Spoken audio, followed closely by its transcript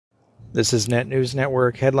This is Net News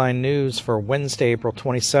Network headline news for Wednesday, April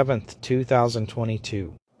 27th,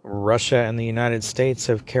 2022. Russia and the United States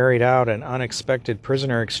have carried out an unexpected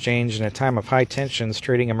prisoner exchange in a time of high tensions,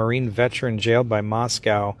 treating a Marine veteran jailed by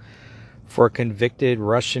Moscow for a convicted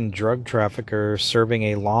Russian drug trafficker serving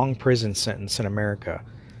a long prison sentence in America.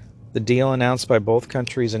 The deal announced by both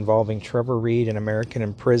countries involving Trevor Reed, an American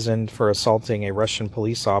imprisoned for assaulting a Russian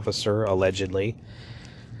police officer, allegedly,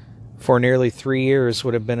 for nearly 3 years,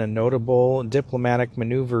 would have been a notable diplomatic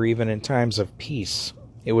maneuver even in times of peace.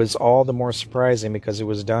 It was all the more surprising because it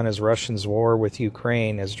was done as Russia's war with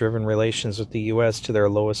Ukraine has driven relations with the U.S. to their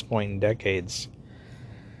lowest point in decades.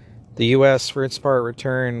 The U.S., for its part,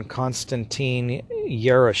 returned Konstantin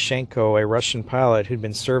Yaroshenko, a Russian pilot who'd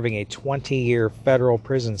been serving a 20-year federal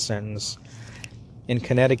prison sentence in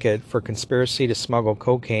Connecticut for conspiracy to smuggle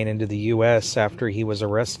cocaine into the U.S. after he was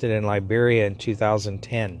arrested in Liberia in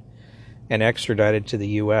 2010 and extradited to the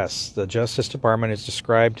U.S. The Justice Department has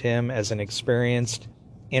described him as an experienced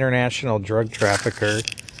international drug trafficker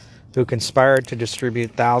who conspired to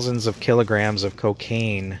distribute thousands of kilograms of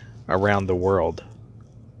cocaine around the world.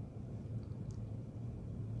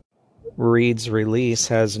 Reed's release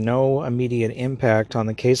has no immediate impact on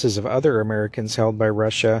the cases of other Americans held by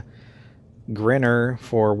Russia. Grinner,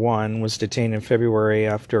 for one, was detained in February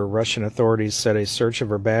after Russian authorities said a search of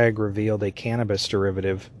her bag revealed a cannabis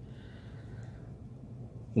derivative.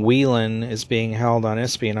 Whelan is being held on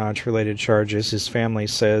espionage-related charges his family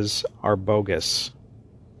says are bogus.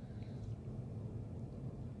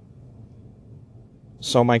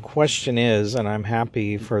 So my question is, and I'm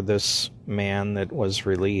happy for this man that was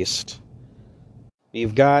released,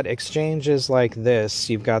 you've got exchanges like this.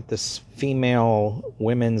 You've got this female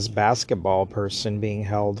women's basketball person being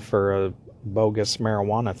held for a bogus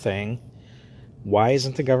marijuana thing. Why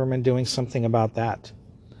isn't the government doing something about that?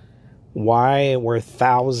 Why were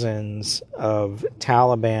thousands of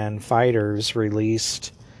Taliban fighters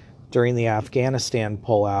released during the Afghanistan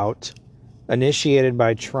pullout, initiated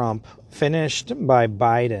by Trump, finished by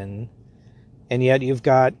Biden, and yet you've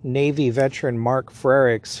got Navy veteran Mark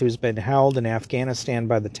Frerichs, who's been held in Afghanistan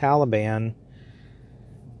by the Taliban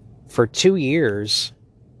for 2 years,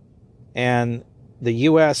 and the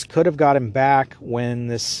U.S. could have got him back when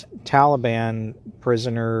this Taliban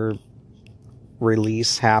prisoner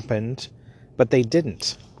release happened, but they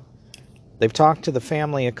didn't. They've talked to the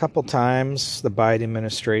family a couple times, the Biden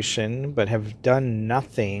administration, but have done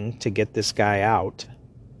nothing to get this guy out.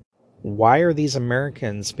 Why are these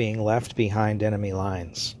Americans being left behind enemy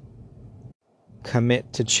lines?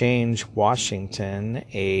 Commit to Change Washington,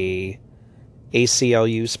 a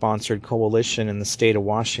ACLU-sponsored coalition in the state of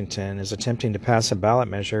Washington, is attempting to pass a ballot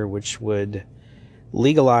measure which would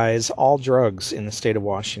legalize all drugs in the state of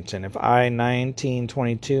Washington. If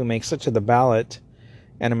I-1922 makes it to the ballot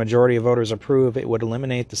and a majority of voters approve, it would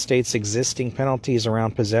eliminate the state's existing penalties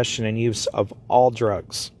around possession and use of all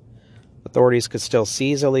drugs. Authorities could still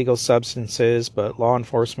seize illegal substances, but law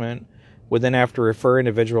enforcement would then have to refer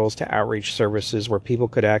individuals to outreach services where people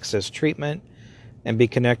could access treatment and be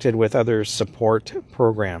connected with other support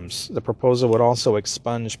programs. The proposal would also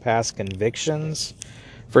expunge past convictions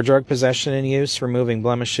for drug possession and use, removing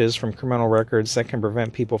blemishes from criminal records that can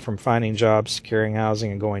prevent people from finding jobs, securing housing,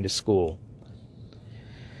 and going to school.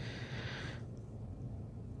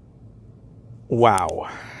 Wow.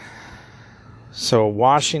 So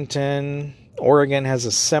Washington, Oregon has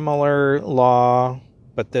a similar law,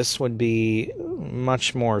 but this would be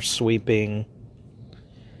much more sweeping.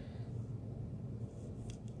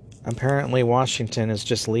 Apparently Washington is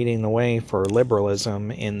just leading the way for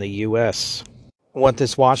liberalism in the U.S. What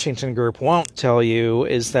this Washington group won't tell you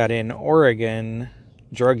is that in Oregon,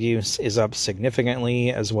 drug use is up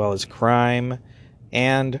significantly, as well as crime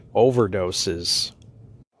and overdoses.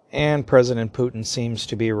 And President Putin seems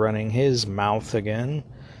to be running his mouth again.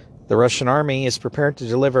 The Russian army is prepared to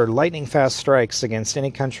deliver lightning-fast strikes against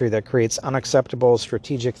any country that creates unacceptable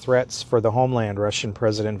strategic threats for the homeland, Russian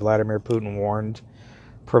President Vladimir Putin warned,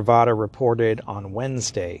 Pravda reported on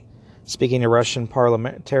Wednesday. Speaking to Russian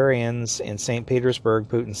parliamentarians in St. Petersburg,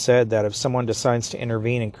 Putin said that if someone decides to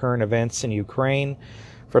intervene in current events in Ukraine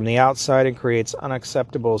from the outside and creates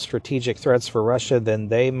unacceptable strategic threats for Russia, then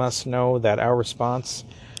they must know that our response,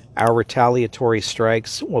 our retaliatory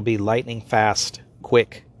strikes, will be lightning fast,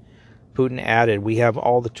 quick. Putin added, "We have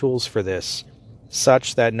all the tools for this,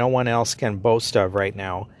 such that no one else can boast of right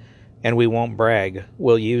now, and we won't brag.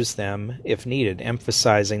 We'll use them if needed,"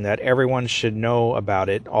 emphasizing that everyone should know about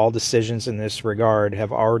it. All decisions in this regard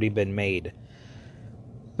have already been made.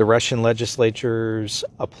 The Russian legislatures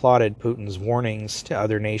applauded Putin's warnings to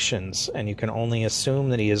other nations, and you can only assume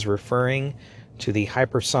that he is referring to the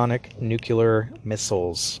hypersonic nuclear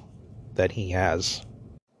missiles that he has.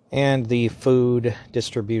 And the food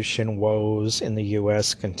distribution woes in the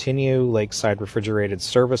U.S. continue. Lakeside Refrigerated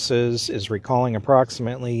Services is recalling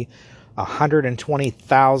approximately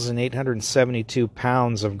 120,872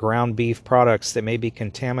 pounds of ground beef products that may be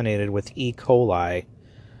contaminated with E. coli.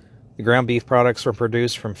 The ground beef products were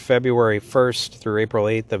produced from February 1st through April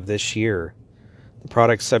 8th of this year. The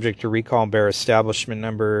products subject to recall bear establishment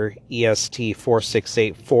number EST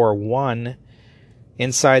 46841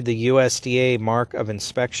 inside the USDA mark of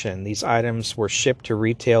inspection. These items were shipped to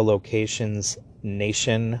retail locations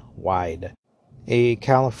nationwide. A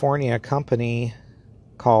California company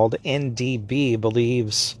called NDB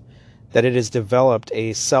believes that it has developed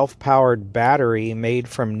a self-powered battery made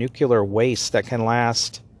from nuclear waste that can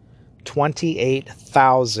last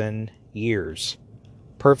 28,000 years.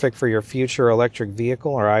 Perfect for your future electric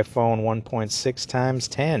vehicle or iPhone 1.6 times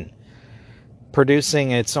 10.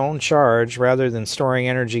 Producing its own charge rather than storing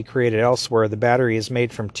energy created elsewhere, the battery is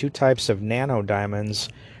made from two types of nanodiamonds,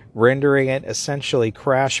 rendering it essentially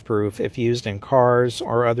crash-proof if used in cars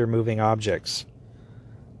or other moving objects.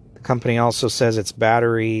 The company also says its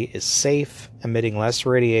battery is safe, emitting less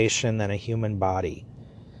radiation than a human body.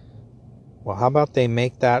 Well, how about they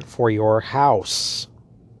make that for your house?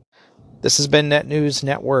 This has been Net News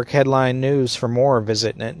Network Headline News. For more,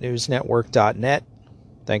 visit netnewsnetwork.net.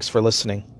 Thanks for listening.